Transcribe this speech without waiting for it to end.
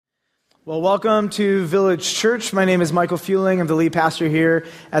Well, welcome to Village Church. My name is Michael Fueling. I'm the lead pastor here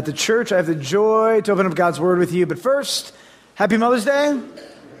at the church. I have the joy to open up God's Word with you. But first, Happy Mother's Day.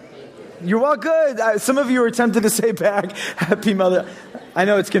 You're all good. Some of you are tempted to say back, Happy Mother. I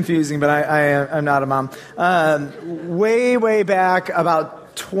know it's confusing, but I'm not a mom. Way back,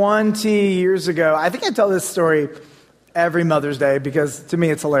 about 20 years ago, I think I tell this story every Mother's Day because to me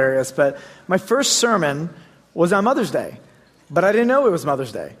it's hilarious. But my first sermon was on Mother's Day, but I didn't know it was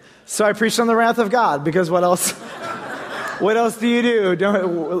Mother's Day. So I preached on the wrath of God, because what else? What else do you do? At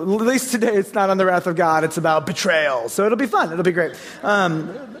least today, it's not on the wrath of God. It's about betrayal. So it'll be fun. It'll be great.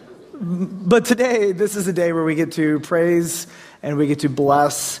 But today, this is a day where we get to praise and we get to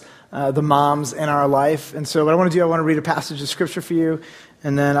bless the moms in our life. And so what I want to do, I want to read a passage of Scripture for you.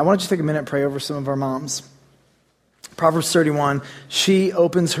 And then I want you to take a minute and pray over some of our moms. Proverbs 31, she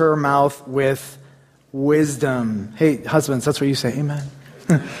opens her mouth with wisdom. Hey, husbands, that's what you say. Amen.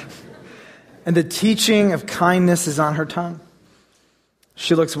 And the teaching of kindness is on her tongue.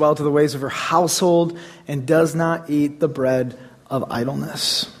 She looks well to the ways of her household and does not eat the bread of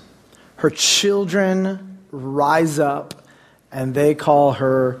idleness. Her children rise up and they call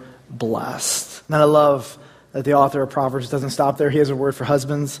her blessed. And I love that the author of Proverbs doesn't stop there. He has a word for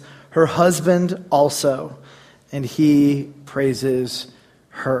husbands. Her husband also, and he praises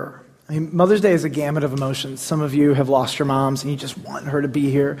her. I mean, Mother's Day is a gamut of emotions. Some of you have lost your moms and you just want her to be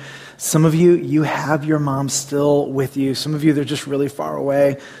here. Some of you, you have your mom still with you. Some of you, they're just really far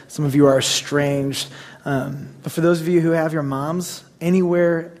away. Some of you are estranged. But for those of you who have your moms,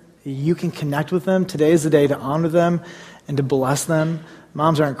 anywhere you can connect with them, today is the day to honor them and to bless them.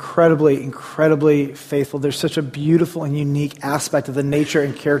 Moms are incredibly faithful. There's such a beautiful and unique aspect of the nature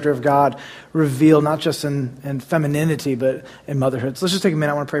and character of God revealed, not just in femininity, but in motherhood. So let's just take a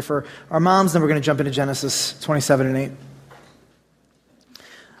minute. I want to pray for our moms, then we're going to jump into Genesis 27 and 8.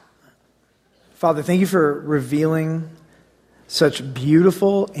 Father, thank you for revealing such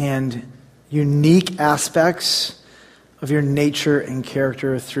beautiful and unique aspects of your nature and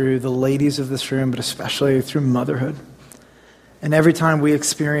character through the ladies of this room, but especially through motherhood. And every time we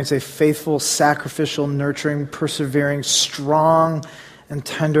experience a faithful, sacrificial, nurturing, persevering, strong, and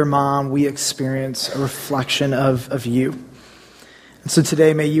tender mom, we experience a reflection of you. And so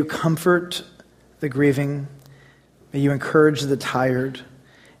today, may you comfort the grieving. May you encourage the tired.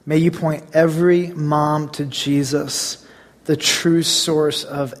 May you point every mom to Jesus, the true source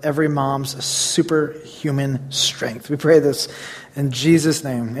of every mom's superhuman strength. We pray this in Jesus'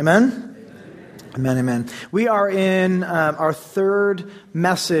 name. Amen? Amen, amen. We are in our third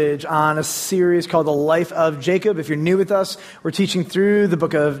message on a series called The Life of Jacob. If you're new with us, we're teaching through the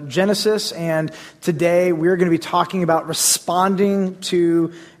book of Genesis, and today we're going to be talking about responding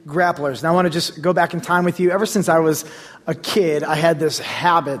to grapplers. Now, I want to just go back in time with you. Ever since I was a kid, I had this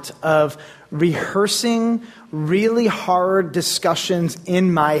habit of rehearsing really hard discussions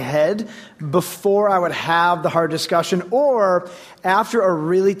in my head before I would have the hard discussion, or after a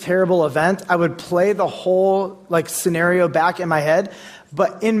really terrible event, I would play the whole scenario back in my head.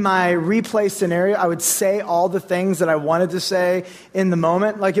 But in my replay scenario, I would say all the things that I wanted to say in the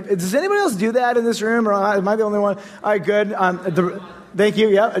moment. Does anybody else do that in this room, or am I the only one? All right, good. Thank you.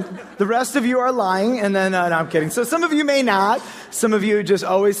 Yeah. The rest of you are lying, and then, no, I'm kidding. So some of you may not. Some of you just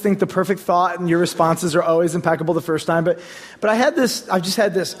always think the perfect thought, and your responses are always impeccable the first time. But I've just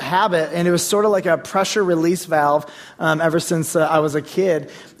had this habit, and it was sort of like a pressure release valve ever since I was a kid.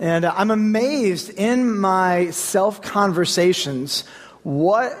 And I'm amazed in my self-conversations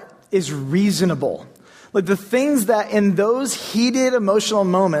what is reasonable. The things that in those heated emotional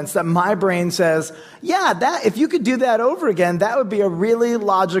moments that my brain says, yeah, that if you could do that over again, that would be a really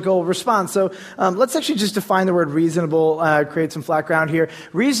logical response. So let's actually just define the word reasonable, create some flat ground here.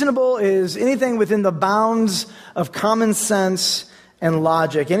 Reasonable is anything within the bounds of common sense and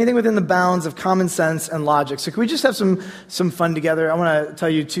logic. Anything within the bounds of common sense and logic. So can we just have some fun together? I want to tell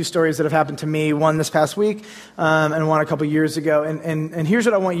you two stories that have happened to me, one this past week and one a couple years ago. And here's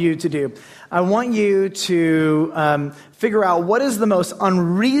what I want you to do. I want you to figure out what is the most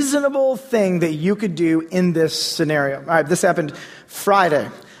unreasonable thing that you could do in this scenario. All right, this happened Friday.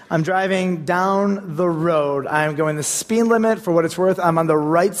 I'm driving down the road. I'm going the speed limit. For what it's worth, I'm on the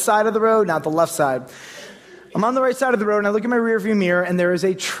right side of the road, not the left side. I'm on the right side of the road, and I look in my rearview mirror, and there is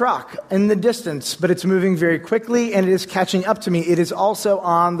a truck in the distance, but it's moving very quickly, and it is catching up to me. It is also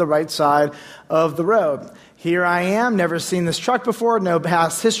on the right side of the road. Here I am, never seen this truck before, no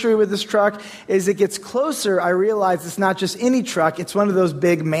past history with this truck. As it gets closer, I realize it's not just any truck, it's one of those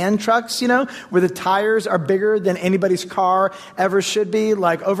big man trucks, where the tires are bigger than anybody's car ever should be,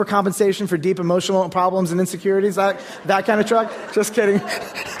 like overcompensation for deep emotional problems and insecurities, that kind of truck. Just kidding.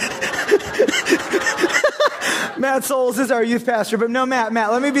 Matt Souls is our youth pastor, but no, Matt,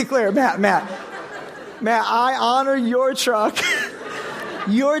 let me be clear. Matt, I honor your truck.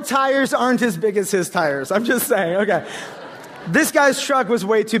 Your tires aren't as big as his tires. I'm just saying, okay. This guy's truck was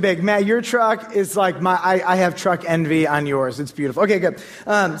way too big. Matt, your truck is like I have truck envy on yours. It's beautiful. Okay, good.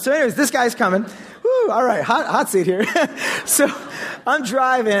 So anyways, this guy's coming. Woo, all right, hot seat here. So I'm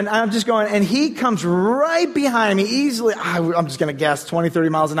driving, I'm just going, and he comes right behind me easily. I'm just going to guess 20, 30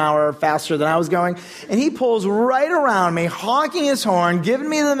 miles an hour faster than I was going. And he pulls right around me, honking his horn, giving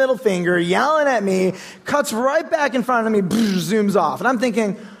me the middle finger, yelling at me, cuts right back in front of me, zooms off. And I'm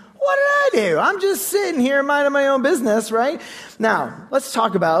thinking, what did I do? I'm just sitting here minding my own business, right? Now, let's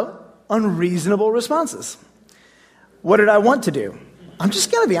talk about unreasonable responses. What did I want to do? I'm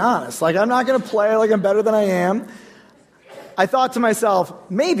just going to be honest. I'm not going to play like I'm better than I am. I thought to myself,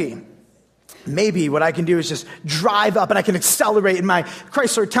 maybe what I can do is just drive up and I can accelerate in my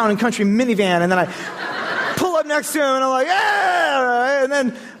Chrysler Town & Country minivan, and then I pull up next to him and I'm like, yeah, and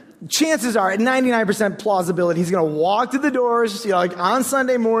then chances are, at 99% plausibility, he's going to walk to the doors, on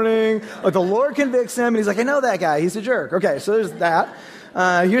Sunday morning, the Lord convicts him, and he's like, I know that guy, he's a jerk. Okay, so there's that.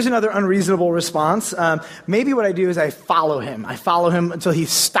 Here's another unreasonable response. Maybe what I do is I follow him. I follow him until he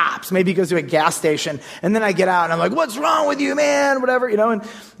stops. Maybe he goes to a gas station, and then I get out, and I'm like, what's wrong with you, man? Whatever, And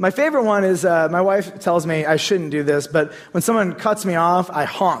my favorite one is, my wife tells me I shouldn't do this, but when someone cuts me off, I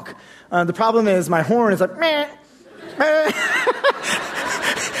honk. The problem is my horn is like, meh, meh.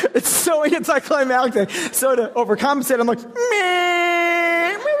 It's so anticlimactic. So to overcompensate, I'm like,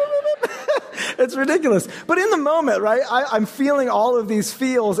 meh. It's ridiculous. But in the moment, right, I'm feeling all of these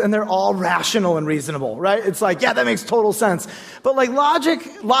feels, and they're all rational and reasonable, right? It's like, yeah, that makes total sense. But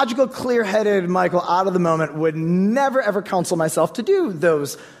logical, clear-headed Michael out of the moment would never, ever counsel myself to do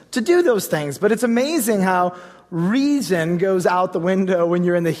those things. But it's amazing how reason goes out the window when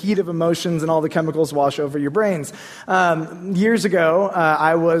you're in the heat of emotions and all the chemicals wash over your brains. Years ago,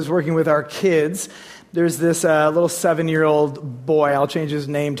 I was working with our kids. There's this little 7-year-old boy. I'll change his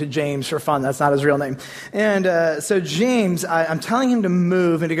name to James for fun. That's not his real name. And so James, I'm telling him to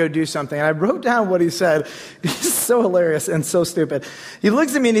move and to go do something. And I wrote down what he said. He's so hilarious and so stupid. He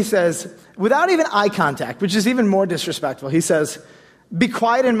looks at me and he says, without even eye contact, which is even more disrespectful, he says, be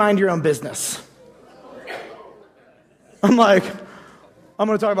quiet and mind your own business. I'm like, I'm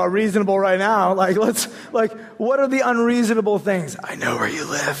going to talk about reasonable right now. What are the unreasonable things? I know where you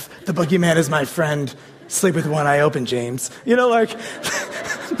live. The boogeyman is my friend. Sleep with one eye open, James. There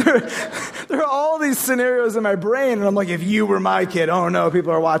are all these scenarios in my brain, and I'm like, if you were my kid, oh no,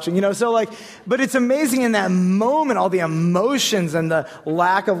 people are watching. But it's amazing in that moment, all the emotions and the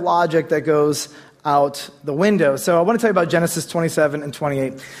lack of logic that goes out the window. So I want to tell you about Genesis 27 and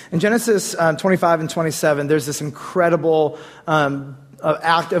 28. In Genesis 25 and 27, there's this incredible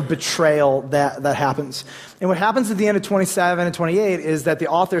act of betrayal that happens. And what happens at the end of 27 and 28 is that the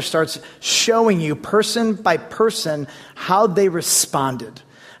author starts showing you person by person how they responded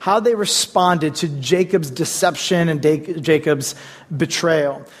to Jacob's deception and Jacob's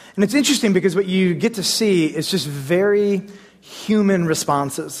betrayal. And it's interesting because what you get to see is just very human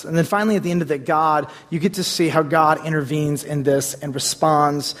responses. And then finally, at the end of it, you get to see how God intervenes in this and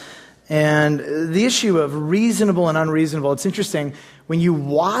responds. And the issue of reasonable and unreasonable, it's interesting. When you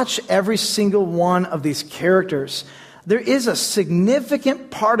watch every single one of these characters, there is a significant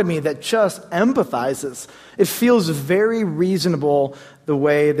part of me that just empathizes. It feels very reasonable the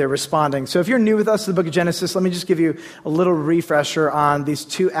way they're responding. So if you're new with us to the book of Genesis, let me just give you a little refresher on these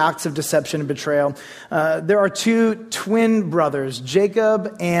two acts of deception and betrayal. There are two twin brothers,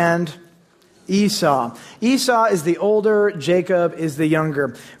 Jacob and Esau. Esau is the older, Jacob is the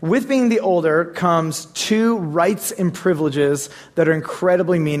younger. With being the older comes two rights and privileges that are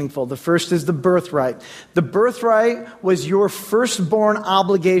incredibly meaningful. The first is the birthright. The birthright was your firstborn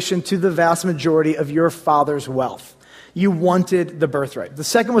obligation to the vast majority of your father's wealth. You wanted the birthright. The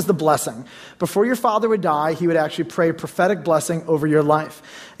second was the blessing. Before your father would die, he would actually pray a prophetic blessing over your life.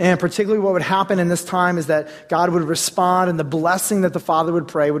 And particularly what would happen in this time is that God would respond, and the blessing that the father would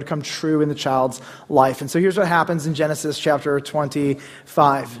pray would come true in the child's life. And so here's what happens in Genesis chapter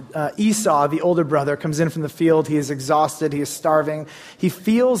 25. Esau, the older brother, comes in from the field. He is exhausted. He is starving. He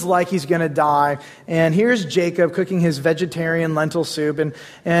feels like he's going to die. And here's Jacob cooking his vegetarian lentil soup.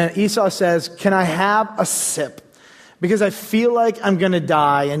 And Esau says, "Can I have a sip? Because I feel like I'm going to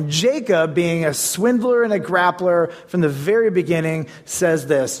die." And Jacob, being a swindler and a grappler from the very beginning, says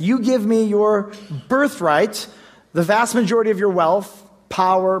this: "You give me your birthright, the vast majority of your wealth,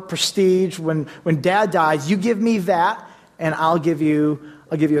 power, prestige. When dad dies, you give me that, and I'll give you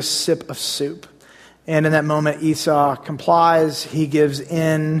a sip of soup." And in that moment, Esau complies. He gives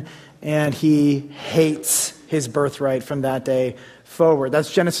in. and he hates his birthright from that day forward.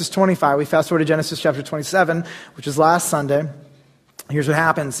 That's Genesis 25. We fast forward to Genesis chapter 27, which is last Sunday. Here's what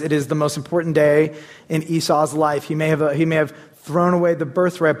happens. It is the most important day in Esau's life. He may have thrown away the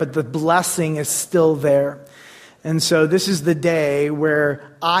birthright, but the blessing is still there. And so this is the day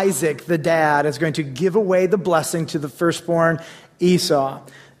where Isaac, the dad, is going to give away the blessing to the firstborn Esau.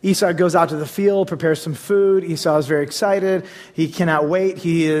 Esau goes out to the field, prepares some food. Esau is very excited. He cannot wait.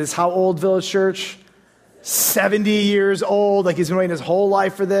 He is how old, Village Church? 70 years old. Like he's been waiting his whole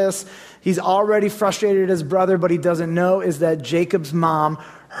life for this. He's already frustrated at his brother, but he doesn't know is that Jacob's mom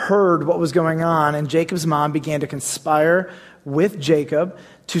heard what was going on, and Jacob's mom began to conspire with Jacob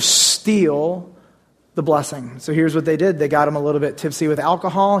to steal the blessing. So here's what they did. They got him a little bit tipsy with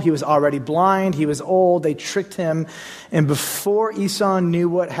alcohol. He was already blind. He was old. They tricked him. And before Esau knew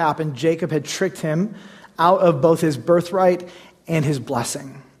what happened, Jacob had tricked him out of both his birthright and his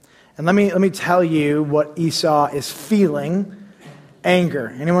blessing. And let me tell you what Esau is feeling.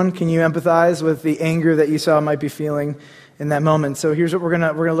 Anger. Anyone? Can you empathize with the anger that Esau might be feeling in that moment? So here's what we're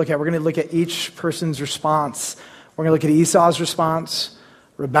gonna look at. We're gonna look at each person's response. We're gonna look at Esau's response,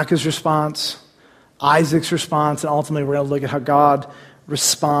 Rebekah's response, Isaac's response, and ultimately we're going to look at how God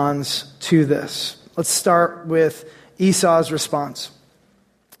responds to this. Let's start with Esau's response.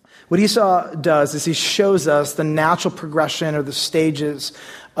 What Esau does is he shows us the natural progression or the stages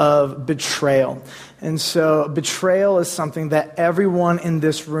of betrayal. And so betrayal is something that everyone in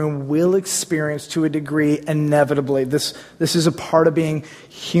this room will experience to a degree inevitably. This is a part of being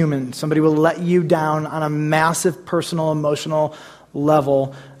human. Somebody will let you down on a massive personal, emotional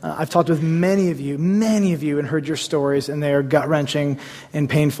level. I've talked with many of you, and heard your stories, and they are gut-wrenching and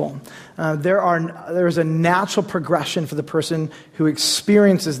painful. There is a natural progression for the person who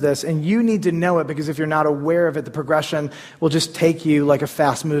experiences this, and you need to know it, because if you're not aware of it, the progression will just take you like a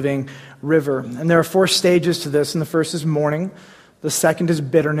fast-moving river. And there are 4 stages to this, and the first is mourning, the second is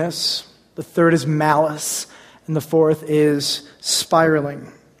bitterness, the third is malice, and the fourth is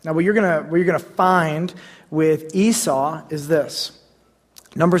spiraling. Now, what you're gonna find with Esau is this.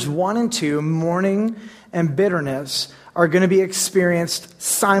 Numbers 1 and 2, mourning and bitterness, are going to be experienced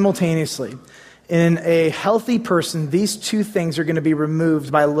simultaneously. In a healthy person, these 2 things are going to be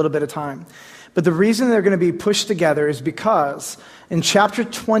removed by a little bit of time. But the reason they're going to be pushed together is because in chapter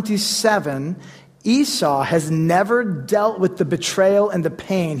 27, Esau has never dealt with the betrayal and the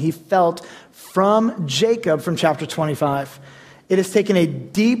pain he felt from Jacob from chapter 25. It has taken a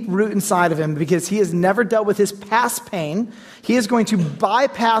deep root inside of him because he has never dealt with his past pain. He is going to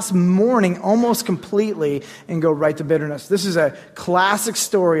bypass mourning almost completely and go right to bitterness. This is a classic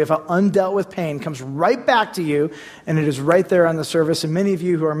story of how undealt with pain comes right back to you, and it is right there on the surface. And many of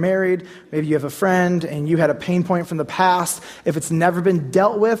you who are married, maybe you have a friend and you had a pain point from the past. If it's never been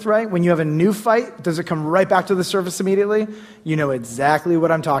dealt with, right, when you have a new fight, does it come right back to the surface immediately? You know exactly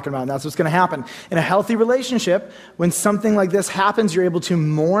what I'm talking about, and that's what's going to happen. In a healthy relationship, when something like this happens, you're able to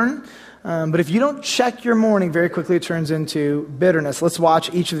mourn. But if you don't check your mourning, very quickly it turns into bitterness. Let's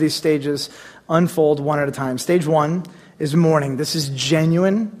watch each of these stages unfold one at a time. Stage 1 is mourning. This is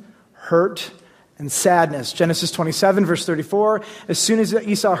genuine hurt and sadness. Genesis 27, verse 34, as soon as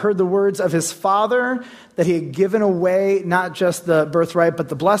Esau heard the words of his father, that he had given away not just the birthright, but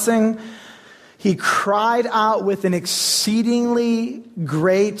the blessing, he cried out with an exceedingly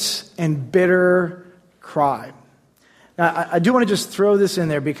great and bitter cry. Now, I do want to just throw this in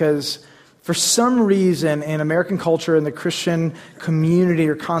there because for some reason in American culture, in the Christian community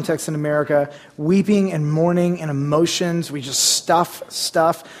or context in America, weeping and mourning and emotions, we just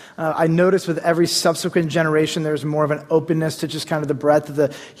stuff. I notice with every subsequent generation, there's more of an openness to just kind of the breadth of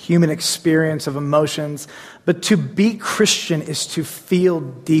the human experience of emotions. But to be Christian is to feel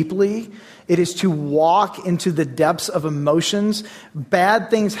deeply. It is to walk into the depths of emotions. Bad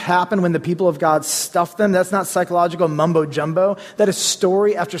things happen when the people of God stuff them. That's not psychological mumbo jumbo. That is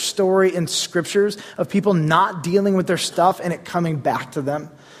story after story in scriptures of people not dealing with their stuff and it coming back to them.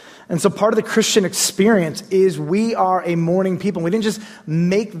 And so part of the Christian experience is we are a mourning people. We didn't just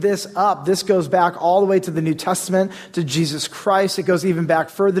make this up. This goes back all the way to the New Testament, to Jesus Christ. It goes even back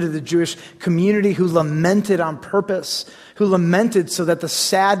further to the Jewish community who lamented on purpose, who lamented so that the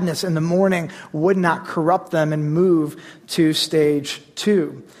sadness and the mourning would not corrupt them and move to stage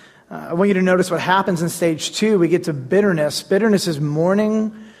 2. I want you to notice what happens in stage 2. We get to bitterness. Bitterness is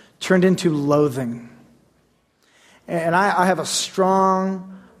mourning turned into loathing. And I have a strong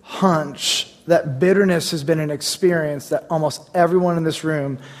hunch that bitterness has been an experience that almost everyone in this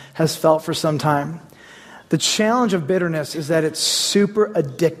room has felt for some time. The challenge of bitterness is that it's super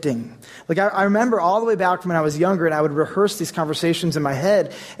addicting. Like I remember all the way back from when I was younger, and I would rehearse these conversations in my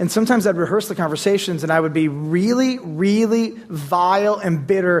head, and sometimes I'd rehearse the conversations and I would be really, really vile and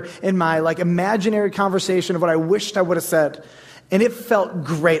bitter in my like imaginary conversation of what I wished I would have said. And it felt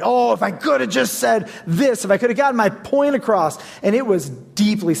great. Oh, if I could have just said this, if I could have gotten my point across. And it was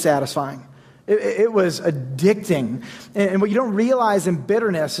deeply satisfying. It was addicting. And what you don't realize in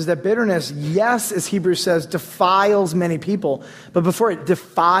bitterness is that bitterness, yes, as Hebrews says, defiles many people. But before it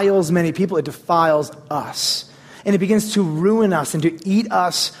defiles many people, it defiles us. And it begins to ruin us and to eat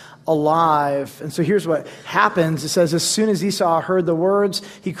us alive. And so here's what happens. It says, as soon as Esau heard the words,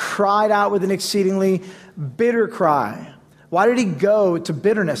 he cried out with an exceedingly bitter cry. Why did he go to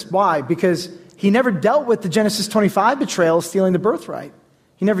bitterness? Why? Because he never dealt with the Genesis 25 betrayal of stealing the birthright.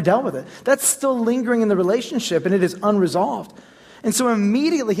 He never dealt with it. That's still lingering in the relationship, and it is unresolved. And so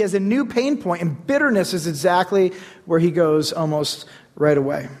immediately he has a new pain point, and bitterness is exactly where he goes almost right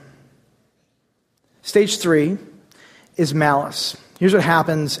away. Stage 3 is malice. Here's what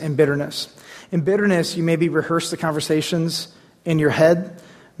happens in bitterness. In bitterness, you maybe rehearse the conversations in your head.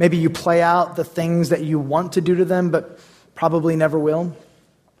 Maybe you play out the things that you want to do to them, but probably never will.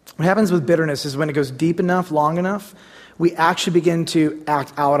 What happens with bitterness is when it goes deep enough, long enough, we actually begin to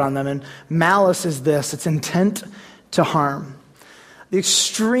act out on them. And malice is this. It's intent to harm. The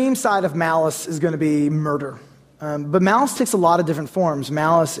extreme side of malice is going to be murder. But malice takes a lot of different forms.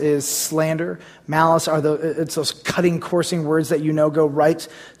 Malice is slander. Malice it's those cutting, coursing words that go right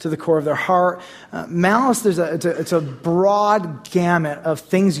to the core of their heart. Malice, it's a broad gamut of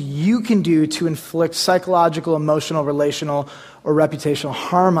things you can do to inflict psychological, emotional, relational, or reputational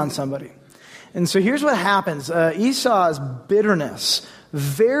harm on somebody. And so here's what happens. Esau's bitterness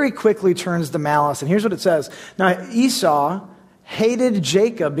very quickly turns to malice. And here's what it says. Now, Esau hated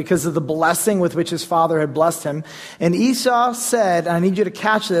Jacob because of the blessing with which his father had blessed him. And Esau said, and I need you to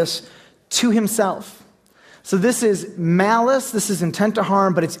catch this, to himself. So this is malice, this is intent to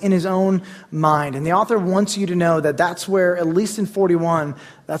harm, but it's in his own mind. And the author wants you to know that that's where, at least in 41,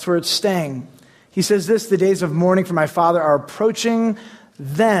 that's where it's staying. He says this, the days of mourning for my father are approaching,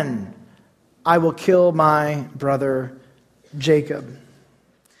 then I will kill my brother Jacob.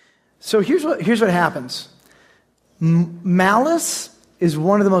 So here's what happens. Malice is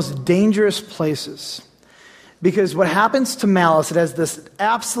one of the most dangerous places because what happens to malice, it has this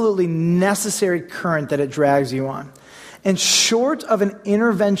absolutely necessary current that it drags you on. And short of an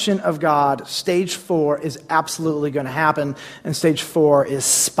intervention of God, stage 4 is absolutely going to happen, and stage 4 is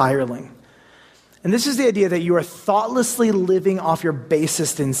spiraling. And this is the idea that you are thoughtlessly living off your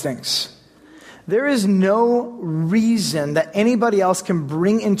basest instincts. There is no reason that anybody else can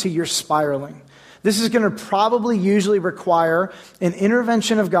bring into your spiraling. This is going to probably usually require an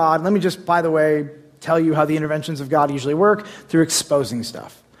intervention of God. Let me just, by the way, tell you how the interventions of God usually work, through exposing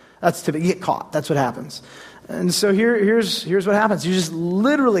stuff. That's typically, you get caught. That's what happens. And so here's what happens. You're just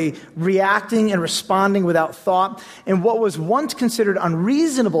literally reacting and responding without thought. And what was once considered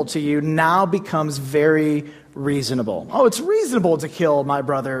unreasonable to you now becomes very reasonable. Oh, it's reasonable to kill my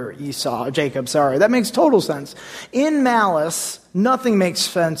brother Jacob. That makes total sense. In malice, nothing makes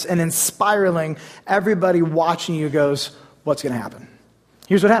sense. And in spiraling, everybody watching you goes, what's going to happen?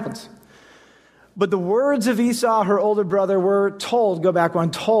 Here's what happens. But the words of Esau, her older brother, were told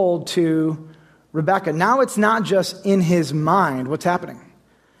to Rebekah. Now it's not just in his mind. What's happening?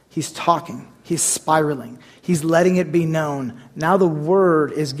 He's talking. He's spiraling. He's letting it be known. Now the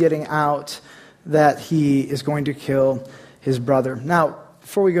word is getting out that he is going to kill his brother. Now,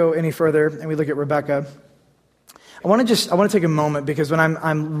 before we go any further and we look at Rebekah, I want to take a moment because when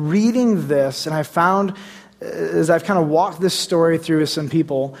I'm reading this, and I found as I've kind of walked this story through with some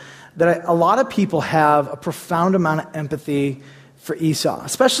people, that a lot of people have a profound amount of empathy for Esau,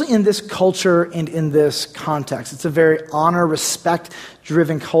 especially in this culture and in this context. It's a very honor,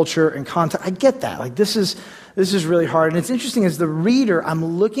 respect-driven culture and context. I get that. Like this is really hard. And it's interesting, as the reader, I'm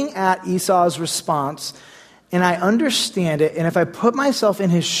looking at Esau's response, and I understand it. And if I put myself in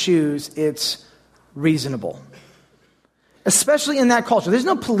his shoes, it's reasonable. Especially in that culture. There's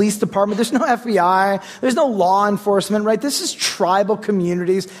no police department. There's no FBI. There's no law enforcement, right? This is tribal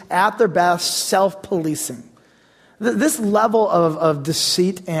communities at their best, self-policing. This level of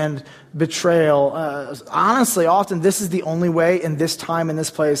deceit and betrayal, honestly, often this is the only way in this time, in this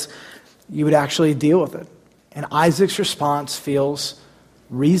place, you would actually deal with it. And Isaac's response feels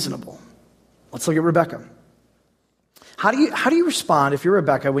reasonable. Let's look at Rebekah. How do you respond if you're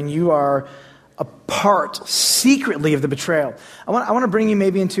Rebekah when you are a part secretly of the betrayal? I want to bring you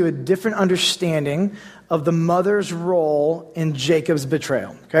maybe into a different understanding of the mother's role in Jacob's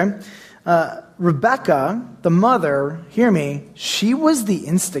betrayal. Okay, Rebekah, the mother, hear me, she was the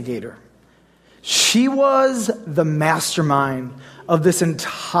instigator. She was the mastermind of this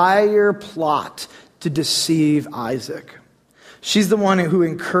entire plot to deceive Isaac. She's the one who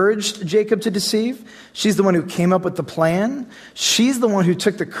encouraged Jacob to deceive. She's the one who came up with the plan. She's the one who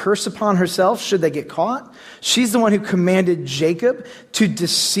took the curse upon herself should they get caught. She's the one who commanded Jacob to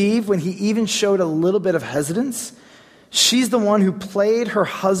deceive when he even showed a little bit of hesitance. She's the one who played her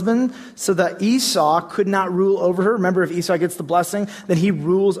husband so that Esau could not rule over her. Remember, if Esau gets the blessing, then he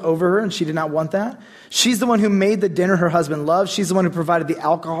rules over her, and she did not want that. She's the one who made the dinner her husband loved. She's the one who provided the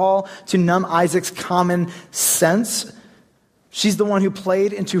alcohol to numb Isaac's common sense. She's the one who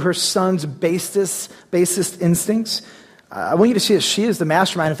played into her son's basest instincts. I want you to see that she is the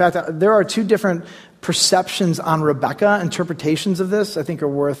mastermind. In fact, there are two different perceptions on Rebekah. Interpretations of this, I think, are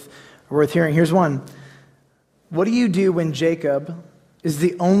worth hearing. Here's one. What do you do when Jacob is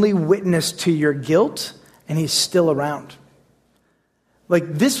the only witness to your guilt and he's still around?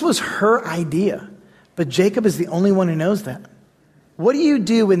 Like, this was her idea, but Jacob is the only one who knows that. What do you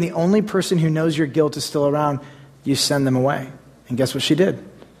do when the only person who knows your guilt is still around? You send them away. And guess what she did?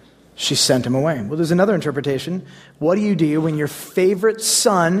 She sent him away. Well, there's another interpretation. What do you do when your favorite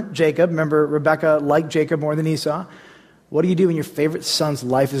son, Jacob, remember Rebekah liked Jacob more than Esau, what do you do when your favorite son's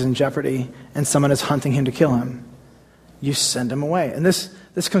life is in jeopardy and someone is hunting him to kill him? You send him away. And this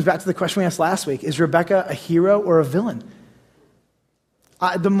comes back to the question we asked last week. Is Rebekah a hero or a villain?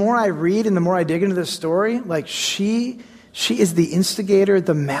 The more I read and the more I dig into this story, like she is the instigator,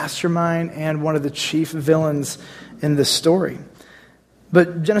 the mastermind, and one of the chief villains in this story.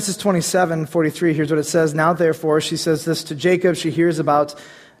 But Genesis 27:43, here's what it says. Now, therefore, she says this to Jacob. She hears about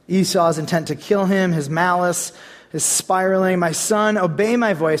Esau's intent to kill him, his malice, his spiraling. My son, obey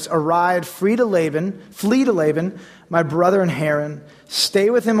my voice. Arise, flee to Laban, my brother in Haran. Stay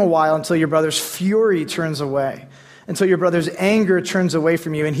with him a while until your brother's fury turns away, until your brother's anger turns away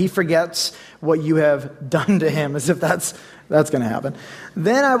from you, and he forgets what you have done to him, as if that's going to happen.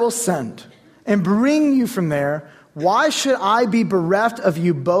 Then I will send and bring you from there. Why should I be bereft of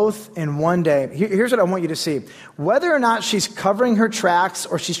you both in one day? Here's what I want you to see. Whether or not she's covering her tracks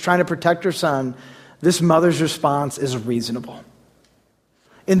or she's trying to protect her son, this mother's response is reasonable.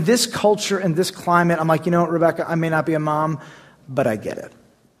 In this culture, in this climate, I'm like, you know what, Rebekah, I may not be a mom, but I get it.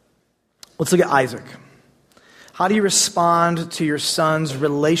 Let's look at Isaac. How do you respond to your son's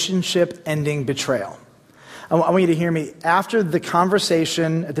relationship-ending betrayal? I want you to hear me. After the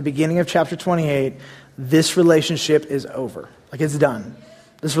conversation at the beginning of chapter 28, this relationship is over. Like, it's done.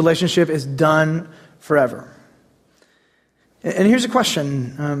 This relationship is done forever. And here's a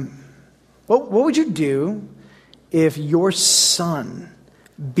question. What would you do if your son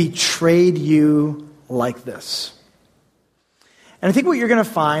betrayed you like this? And I think what you're going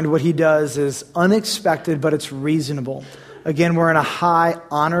to find, what he does is unexpected, but it's reasonable. Again, we're in a high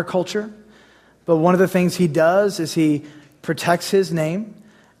honor culture. But one of the things he does is he protects his name,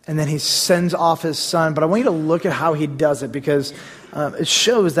 and then he sends off his son. But I want you to look at how he does it, because it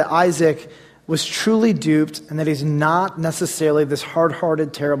shows that Isaac was truly duped and that he's not necessarily this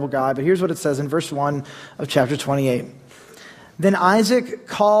hard-hearted, terrible guy. But here's what it says in verse 1 of chapter 28. Then Isaac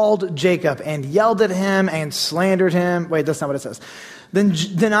called Jacob and yelled at him and slandered him. Wait, that's not what it says.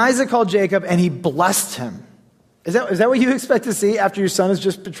 Then Isaac called Jacob and he blessed him. Is that what you expect to see after your son has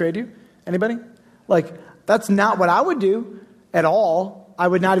just betrayed you? Anybody? Like, that's not what I would do at all. I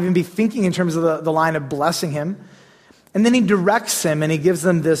would not even be thinking in terms of the line of blessing him. And then he directs him and he gives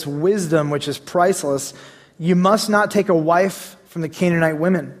them this wisdom, which is priceless. You must not take a wife from the Canaanite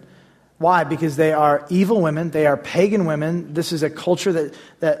women. Why? Because they are evil women. They are pagan women. This is a culture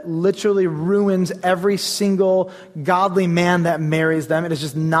that literally ruins every single godly man that marries them. It is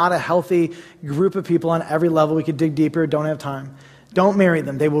just not a healthy group of people on every level. We could dig deeper. Don't have time. Don't marry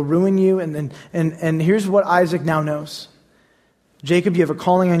them. They will ruin you. And here's what Isaac now knows. Jacob, you have a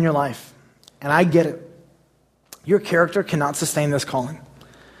calling on your life. And I get it. Your character cannot sustain this calling.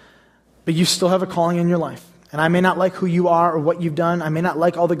 But you still have a calling in your life. And I may not like who you are or what you've done. I may not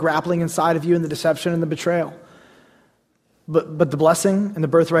like all the grappling inside of you and the deception and the betrayal. But the blessing and the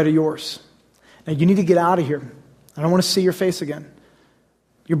birthright are yours. Now you need to get out of here. I don't want to see your face again.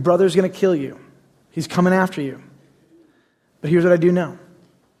 Your brother's going to kill you. He's coming after you. But here's what I do know.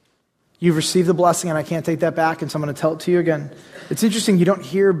 You've received the blessing and I can't take that back, and so I'm going to tell it to you again. It's interesting, you don't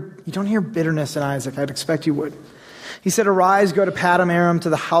hear bitterness in Isaac. I'd expect you would. He said, arise, go to Paddan Aram, to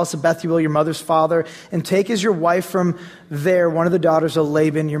the house of Bethuel, your mother's father, and take as your wife from there one of the daughters of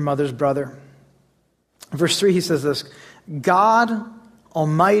Laban, your mother's brother. Verse 3, he says this, God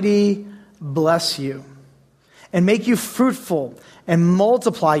Almighty bless you and make you fruitful and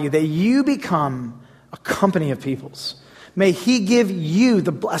multiply you, that you become a company of peoples. May he give you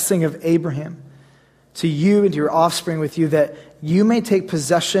the blessing of Abraham to you and to your offspring with you, that you may take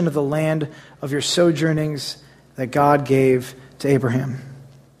possession of the land of your sojournings that God gave to Abraham.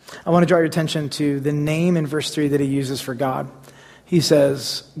 I want to draw your attention to the name in verse 3 that he uses for God. He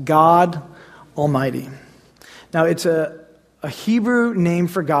says, God Almighty. Now, it's a Hebrew name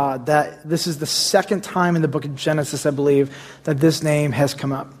for God that this is the second time in the book of Genesis, I believe, that this name has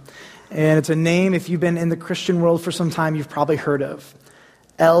come up. And it's a name, if you've been in the Christian world for some time, you've probably heard of.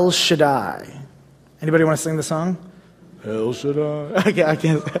 El Shaddai. Anybody want to sing the song? El Shaddai. I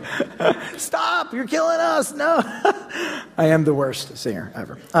can't. Stop! You're killing us! No! I am the worst singer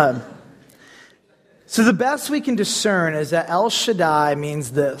ever. So the best we can discern is that El Shaddai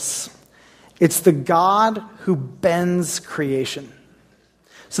means this. It's the God who bends creation.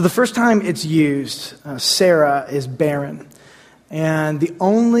 So the first time it's used, Sarah is barren. And the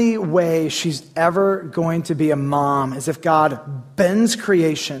only way she's ever going to be a mom is if God bends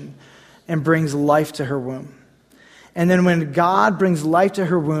creation and brings life to her womb. And then when God brings life to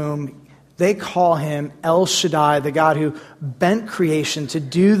her womb, they call him El Shaddai, the God who bent creation to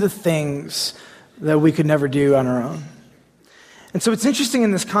do the things that we could never do on our own. And so it's interesting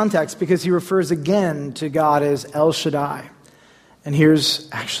in this context because he refers again to God as El Shaddai. And here's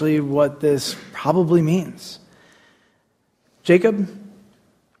actually what this probably means. Jacob,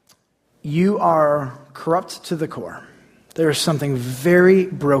 you are corrupt to the core. There is something very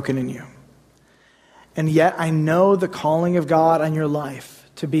broken in you. And yet I know the calling of God on your life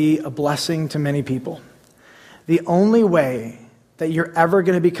to be a blessing to many people. The only way that you're ever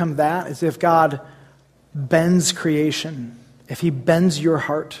going to become that is if God bends creation, if he bends your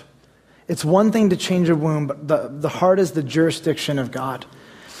heart. It's one thing to change a womb, but the heart is the jurisdiction of God.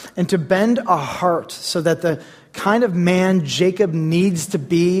 And to bend a heart so that the kind of man Jacob needs to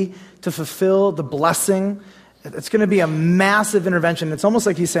be to fulfill the blessing, it's going to be a massive intervention. It's almost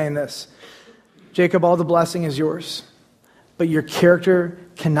like he's saying this: Jacob, all the blessing is yours, but your character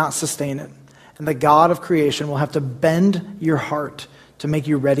cannot sustain it. And the God of creation will have to bend your heart to make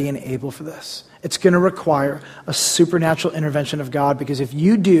you ready and able for this. It's going to require a supernatural intervention of God, because if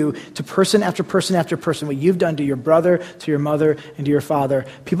you do to person after person after person what you've done to your brother, to your mother, and to your father,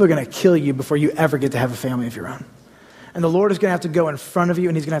 people are going to kill you before you ever get to have a family of your own. And the Lord is going to have to go in front of you,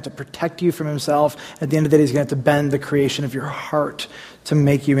 and he's going to have to protect you from himself. At the end of the day, he's going to have to bend the creation of your heart to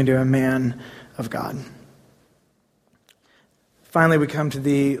make you into a man of God. Finally, we come to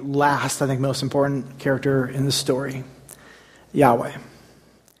the last, I think, most important character in the story, Yahweh.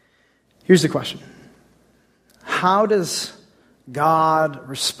 Here's the question. How does God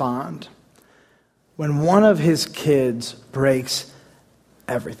respond when one of his kids breaks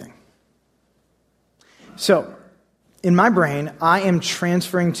everything? So, in my brain, I am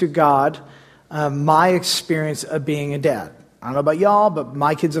transferring to God my experience of being a dad. I don't know about y'all, but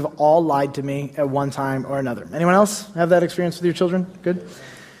my kids have all lied to me at one time or another. Anyone else have that experience with your children? Good.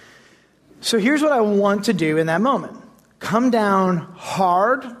 So here's what I want to do in that moment. Come down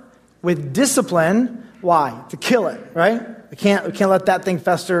hard with discipline. Why? To kill it, right? We can't let that thing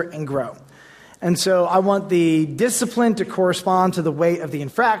fester and grow. And so I want the discipline to correspond to the weight of the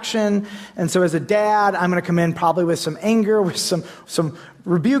infraction. And so as a dad, I'm going to come in probably with some anger, with some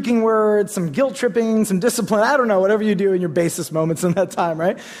rebuking words, some guilt tripping, some discipline. I don't know, whatever you do in your basest moments in that time,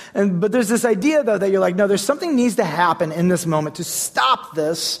 right? But there's this idea, though, that you're like, no, there's something needs to happen in this moment to stop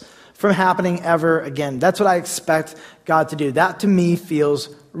this from happening ever again. That's what I expect God to do. That, to me,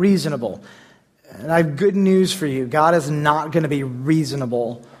 feels reasonable. And I have good news for you. God is not going to be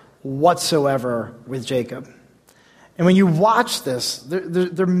reasonable whatsoever with Jacob. And when you watch this,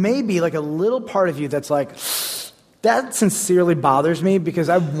 there may be like a little part of you that's like, that sincerely bothers me because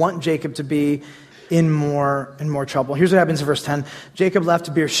I want Jacob to be in more trouble. Here's what happens in verse 10. Jacob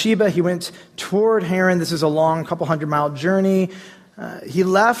left Beersheba. He went toward Haran. This is a long, couple 100-mile journey. He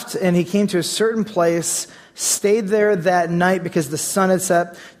left and he came to a certain place, stayed there that night because the sun had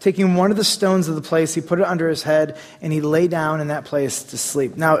set. Taking one of the stones of the place, he put it under his head, and he lay down in that place to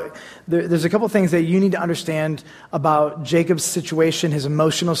sleep. Now, there's a couple things that you need to understand about Jacob's situation, his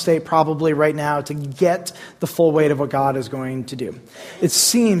emotional state probably right now, to get the full weight of what God is going to do. It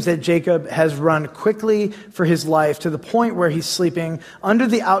seems that Jacob has run quickly for his life to the point where he's sleeping under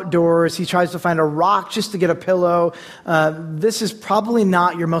the outdoors. He tries to find a rock just to get a pillow. This is probably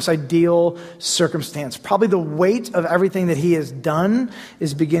not your most ideal circumstance. Probably the weight of everything that he has done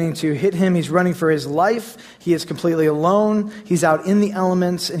is beginning to hit him. He's running for his life. He is completely alone. He's out in the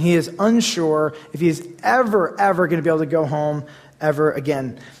elements, and he is unsure if he is ever going to be able to go home ever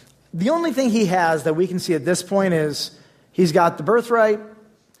again. The only thing he has that we can see at this point is he's got the birthright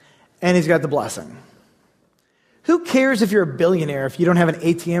and he's got the blessing. Who cares if you're a billionaire if you don't have an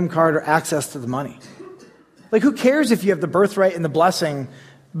ATM card or access to the money? Like, who cares if you have the birthright and the blessing,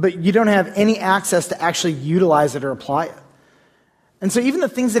 but you don't have any access to actually utilize it or apply it? And so even the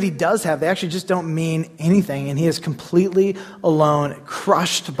things that he does have, they actually just don't mean anything, and he is completely alone,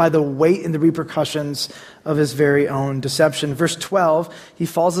 crushed by the weight and the repercussions of his very own deception. Verse 12, he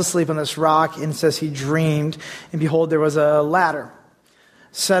falls asleep on this rock and says he dreamed, and behold, there was a ladder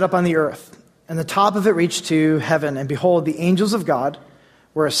set up on the earth, and the top of it reached to heaven, and behold, the angels of God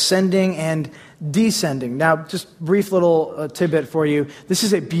were ascending and descending. Now, just brief little tidbit for you. This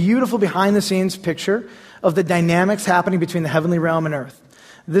is a beautiful behind-the-scenes picture of the dynamics happening between the heavenly realm and earth.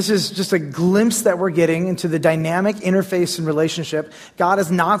 This is just a glimpse that we're getting into the dynamic interface and relationship. God is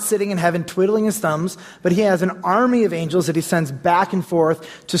not sitting in heaven twiddling his thumbs, but he has an army of angels that he sends back and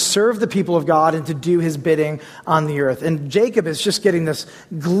forth to serve the people of God and to do his bidding on the earth. And Jacob is just getting this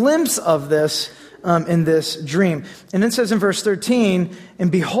glimpse of this in this dream. And it says in verse 13,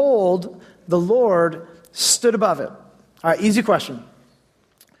 and behold, the Lord stood above it. All right, easy question.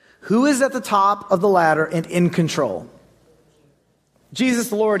 Who is at the top of the ladder and in control? Jesus,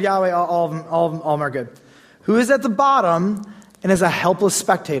 the Lord, Yahweh, all of them are good. Who is at the bottom and is a helpless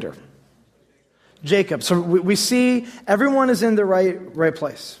spectator? Jacob. So we see everyone is in the right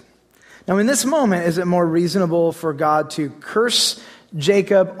place. Now, in this moment, is it more reasonable for God to curse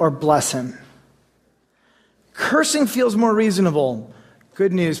Jacob or bless him? Cursing feels more reasonable.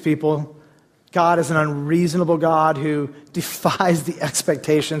 Good news, people. God is an unreasonable God who defies the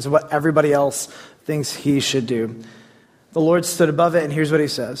expectations of what everybody else thinks he should do. The Lord stood above it, and here's what he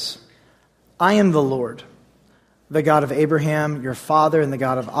says. I am the Lord, the God of Abraham, your father, and the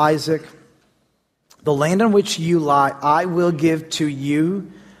God of Isaac. The land on which you lie, I will give to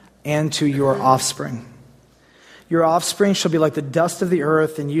you and to your offspring. Your offspring shall be like the dust of the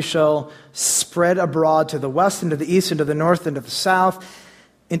earth, and you shall spread abroad to the west and to the east and to the north and to the south.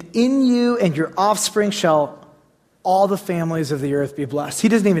 And in you and your offspring shall all the families of the earth be blessed. He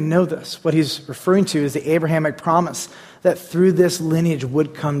doesn't even know this. What he's referring to is the Abrahamic promise that through this lineage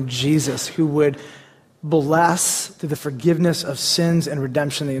would come Jesus, who would bless through the forgiveness of sins and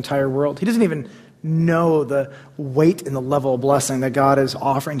redemption the entire world. He doesn't even know the weight and the level of blessing that God is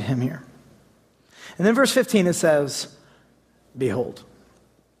offering to him here. And then verse 15, it says, behold.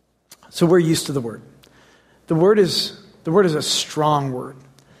 So we're used to the word. The word is a strong word.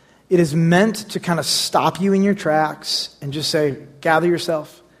 It is meant to kind of stop you in your tracks and just say, gather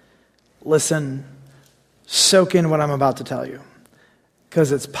yourself, listen, soak in what I'm about to tell you.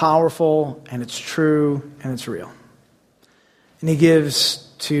 Because it's powerful and it's true and it's real. And he gives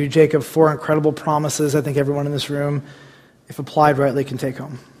to Jacob 4 incredible promises I think everyone in this room, if applied rightly, can take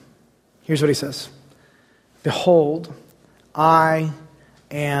home. Here's what he says. Behold, I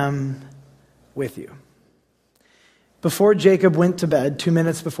am with you. Before Jacob went to bed, 2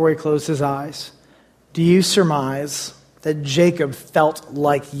 minutes before he closed his eyes, do you surmise that Jacob felt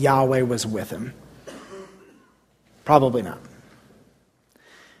like Yahweh was with him? Probably not.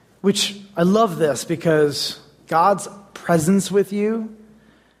 Which, I love this because God's presence with you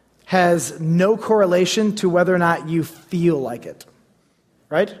has no correlation to whether or not you feel like it.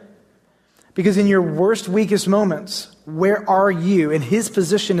 Right? Because in your worst, weakest moments, where are you? And his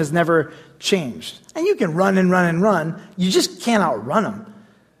position has never changed. And you can run and run and run. You just can't outrun him.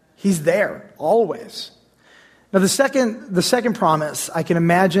 He's there, always. Now, the second promise, I can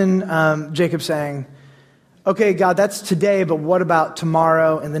imagine Jacob saying, okay, God, that's today, but what about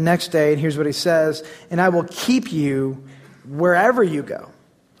tomorrow and the next day? And here's what he says, and I will keep you wherever you go.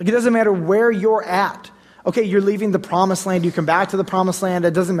 Like, it doesn't matter where you're at. Okay, you're leaving the promised land. You come back to the promised land.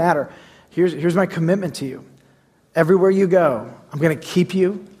 It doesn't matter. Here's my commitment to you. Everywhere you go, I'm going to keep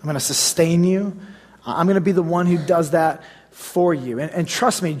you. I'm going to sustain you. I'm going to be the one who does that for you. And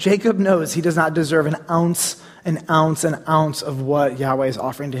trust me, Jacob knows he does not deserve an ounce of what Yahweh is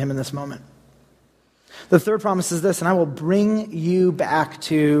offering to him in this moment. The third promise is this, and I will bring you back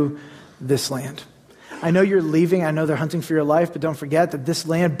to this land. I know you're leaving. I know they're hunting for your life, but don't forget that this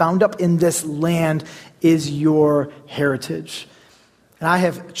land, bound up in this land, is your heritage. And I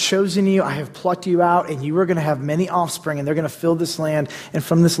have chosen you, I have plucked you out, and you are going to have many offspring, and they're going to fill this land, and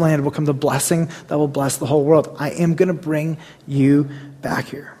from this land will come the blessing that will bless the whole world. I am going to bring you back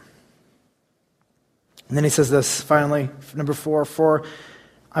here. And then he says this, finally, number 4, for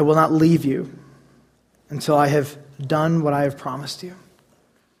I will not leave you until I have done what I have promised you.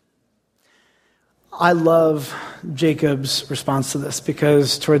 I love Jacob's response to this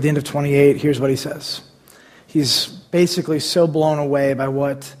because toward the end of 28, here's what he says. He's basically so blown away by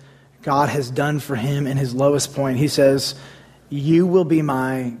what God has done for him in his lowest point. He says, you will be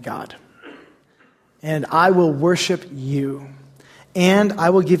my God, and I will worship you, and I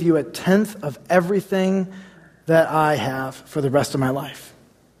will give you 1/10 of everything that I have for the rest of my life.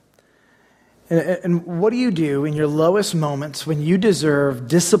 And what do you do in your lowest moments when you deserve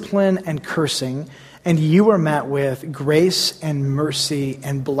discipline and cursing, and you are met with grace and mercy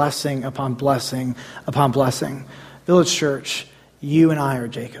and blessing upon blessing upon blessing? Village Church, you and I are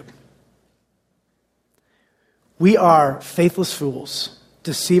Jacob. We are faithless fools,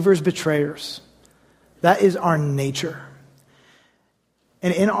 deceivers, betrayers. That is our nature.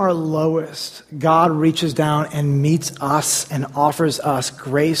 And in our lowest, God reaches down and meets us and offers us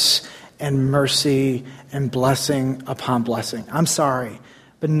grace and mercy and blessing upon blessing. I'm sorry,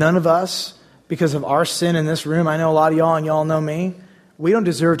 but none of us, because of our sin in this room, I know a lot of y'all and y'all know me, we don't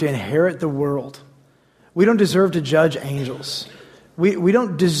deserve to inherit the world. We don't deserve to judge angels. We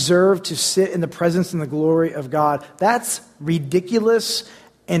don't deserve to sit in the presence and the glory of God. That's ridiculous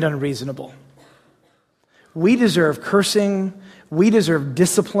and unreasonable. We deserve cursing. We deserve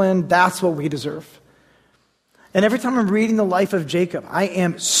discipline. That's what we deserve. And every time I'm reading the life of Jacob, I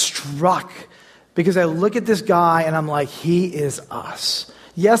am struck because I look at this guy and I'm like, he is us.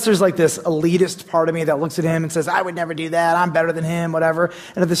 Yes, there's like this elitist part of me that looks at him and says, I would never do that. I'm better than him, whatever.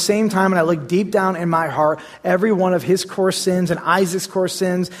 And at the same time, when I look deep down in my heart, every one of his core sins and Isaac's core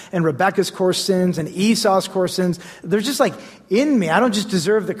sins and Rebekah's core sins and Esau's core sins, they're just like in me. I don't just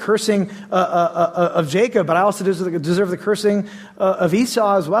deserve the cursing of Jacob, but I also deserve the cursing of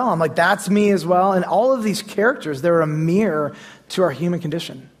Esau as well. I'm like, that's me as well. And all of these characters, they're a mirror to our human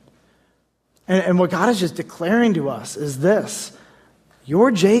condition. And what God is just declaring to us is this: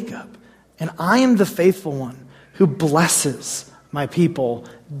 you're Jacob, and I am the faithful one who blesses my people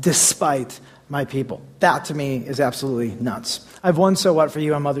despite my people. That to me is absolutely nuts. I have one so what for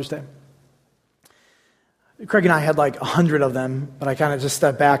you on Mother's Day. Craig and I had like 100 of them, but I kind of just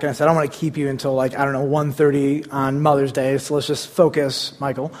stepped back and I said, I don't want to keep you until 1:30 on Mother's Day, so let's just focus,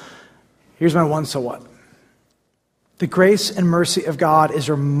 Michael. Here's my one so what. The grace and mercy of God is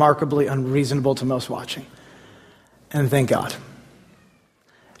remarkably unreasonable to most watching. And thank God.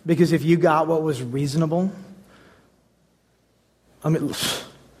 Because if you got what was reasonable,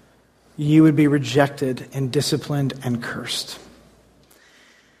 you would be rejected and disciplined and cursed.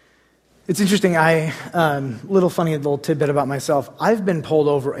 It's interesting, little tidbit about myself. I've been pulled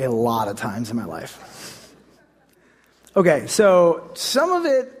over a lot of times in my life. Okay, so some of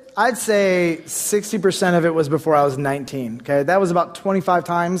it, I'd say 60% of it was before I was 19. Okay, that was about 25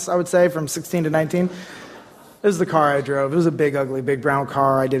 times, I would say, from 16 to 19. This is the car I drove. It was a big, ugly, big brown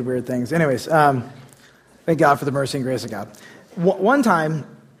car. I did weird things. Anyways, thank God for the mercy and grace of God. One time,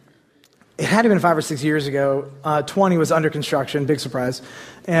 it had to have been 5 or 6 years ago, 20 was under construction, big surprise.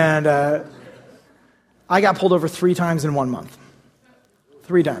 And I got pulled over 3 times in 1 month.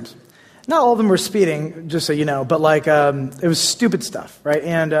 3 times. Not all of them were speeding, just so you know, but it was stupid stuff, right?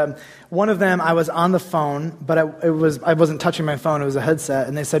 And one of them, I was on the phone, but I wasn't touching my phone. It was a headset,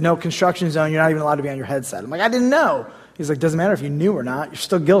 and they said, no, construction zone, you're not even allowed to be on your headset. I'm like, I didn't know. He's like, doesn't matter if you knew or not. You're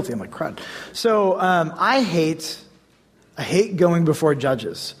still guilty. I'm like, crud. So I hate going before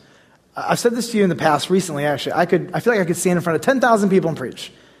judges. I've said this to you in the past recently, actually. I feel like I could stand in front of 10,000 people and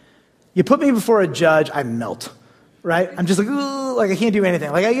preach. You put me before a judge, I melt. Right? I'm just like, ooh, I can't do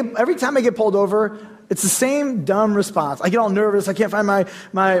anything. Every time I get pulled over, it's the same dumb response. I get all nervous. I can't find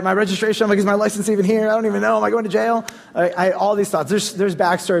my registration. I'm like, is my license even here? I don't even know. Am I going to jail? All these thoughts. There's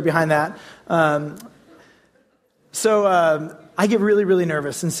backstory behind that. So I get really, really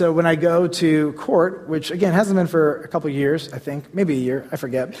nervous. And so when I go to court, which again hasn't been for a couple of years, I think, maybe a year, I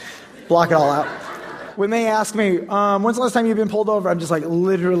forget. Block it all out. When they ask me, when's the last time you've been pulled over? I'm just like,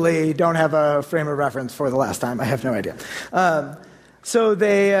 literally don't have a frame of reference for the last time. I have no idea. So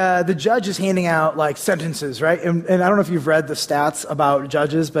the judge is handing out sentences, right? And I don't know if you've read the stats about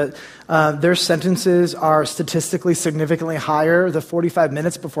judges, but their sentences are statistically significantly higher the 45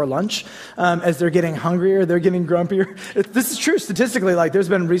 minutes before lunch. As they're getting hungrier, they're getting grumpier. This is true statistically. There's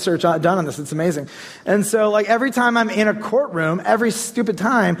been research done on this. It's amazing. And so every time I'm in a courtroom, every stupid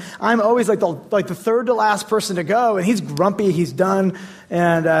time, I'm always the third to last person to go, and he's grumpy, he's done.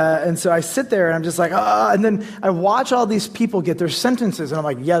 And so I sit there and I'm just like, and then I watch all these people get their sentences, and I'm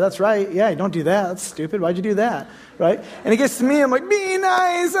like, yeah, that's right. Yeah, don't do that. That's stupid. Why'd you do that? Right? And it gets to me, I'm like, be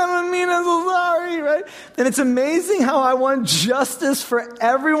nice. I don't mean I'm so sorry, right? And it's amazing how I want justice for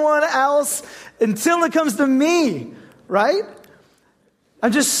everyone else until it comes to me, right?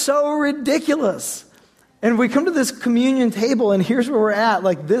 I'm just so ridiculous. And we come to this communion table, and here's where we're at.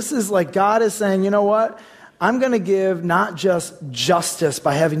 This is God is saying, you know what? I'm going to give not just justice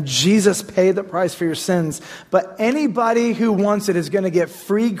by having Jesus pay the price for your sins, but anybody who wants it is going to get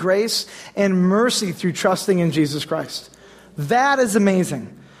free grace and mercy through trusting in Jesus Christ. That is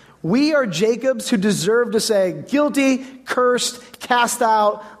amazing. We are Jacobs who deserve to say, guilty, cursed, cast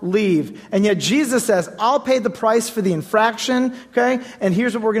out, leave. And yet Jesus says, I'll pay the price for the infraction, okay? And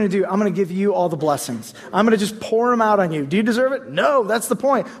here's what we're going to do. I'm going to give you all the blessings. I'm going to just pour them out on you. Do you deserve it? No, that's the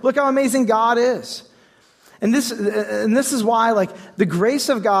point. Look how amazing God is. And this is why, like, the grace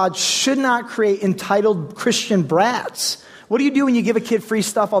of God should not create entitled Christian brats. What do you do when you give a kid free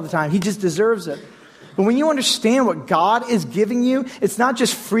stuff all the time? He just deserves it. But when you understand what God is giving you, it's not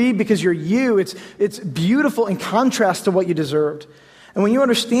just free because you're you. It's beautiful in contrast to what you deserved. And when you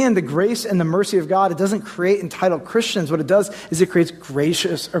understand the grace and the mercy of God, it doesn't create entitled Christians. What it does is it creates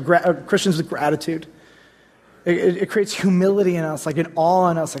Christians with gratitude. It creates humility in us, like an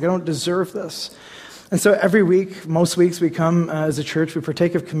awe in us, like I don't deserve this. And so every week, most weeks, we come as a church, we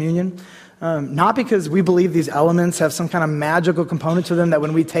partake of communion. Not because we believe these elements have some kind of magical component to them, that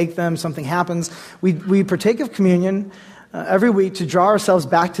when we take them, something happens. We partake of communion every week to draw ourselves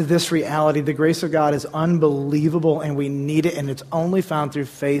back to this reality. The grace of God is unbelievable, and we need it, and it's only found through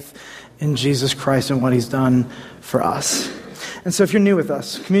faith in Jesus Christ and what he's done for us. And so if you're new with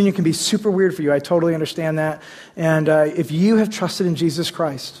us, communion can be super weird for you. I totally understand that. And if you have trusted in Jesus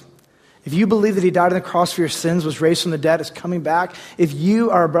Christ, if you believe that he died on the cross for your sins, was raised from the dead, is coming back, if you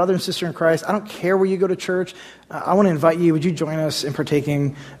are a brother and sister in Christ, I don't care where you go to church, I want to invite you, would you join us in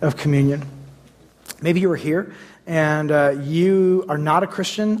partaking of communion? Maybe you were here and you are not a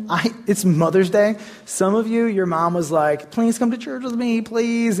Christian. It's Mother's Day. Some of you, your mom was like, please come to church with me,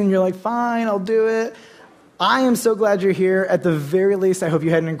 please. And you're like, fine, I'll do it. I am so glad you're here. At the very least, I hope you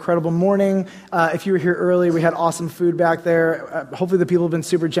had an incredible morning. If you were here early, we had awesome food back there. Hopefully the people have been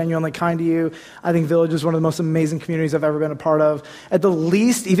super genuinely kind to you. I think Village is one of the most amazing communities I've ever been a part of. At the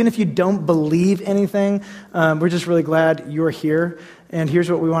least, even if you don't believe anything, we're just really glad you're here. And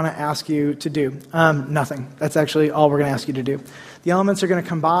here's what we want to ask you to do. Nothing. That's actually all we're going to ask you to do. The elements are going to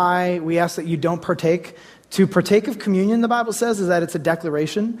come by. We ask that you don't partake. To partake of communion, the Bible says, is that it's a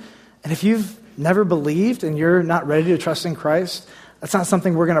declaration. And if you've never believed and you're not ready to trust in Christ, that's not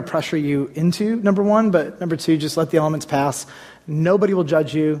something we're going to pressure you into, number one. But number two, just let the elements pass. Nobody will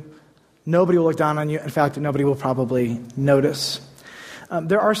judge you. Nobody will look down on you. In fact, nobody will probably notice.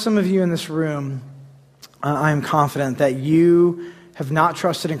 There are some of you in this room, I am confident, that you have not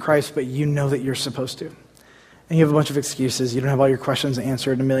trusted in Christ, but you know that you're supposed to. And you have a bunch of excuses. You don't have all your questions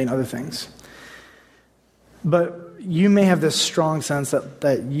answered and a million other things. But you may have this strong sense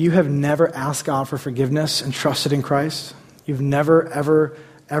that you have never asked God for forgiveness and trusted in Christ. You've never, ever,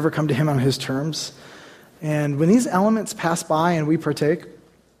 ever come to him on his terms. And when these elements pass by and we partake,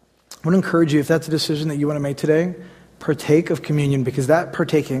 I want to encourage you, if that's a decision that you want to make today, partake of communion, because that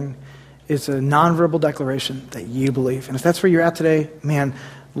partaking is a nonverbal declaration that you believe. And if that's where you're at today, man,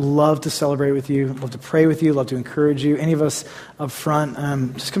 love to celebrate with you, love to pray with you, love to encourage you. Any of us up front,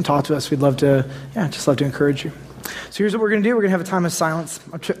 just come talk to us. We'd love to, just love to encourage you. So here's what we're going to do. We're going to have a time of silence,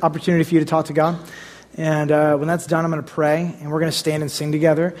 opportunity for you to talk to God. And when that's done, I'm going to pray, and we're going to stand and sing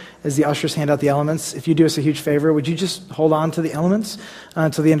together as the ushers hand out the elements. If you do us a huge favor, would you just hold on to the elements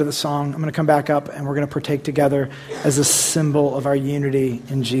until the end of the song? I'm going to come back up, and we're going to partake together as a symbol of our unity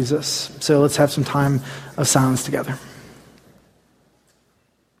in Jesus. So let's have some time of silence together.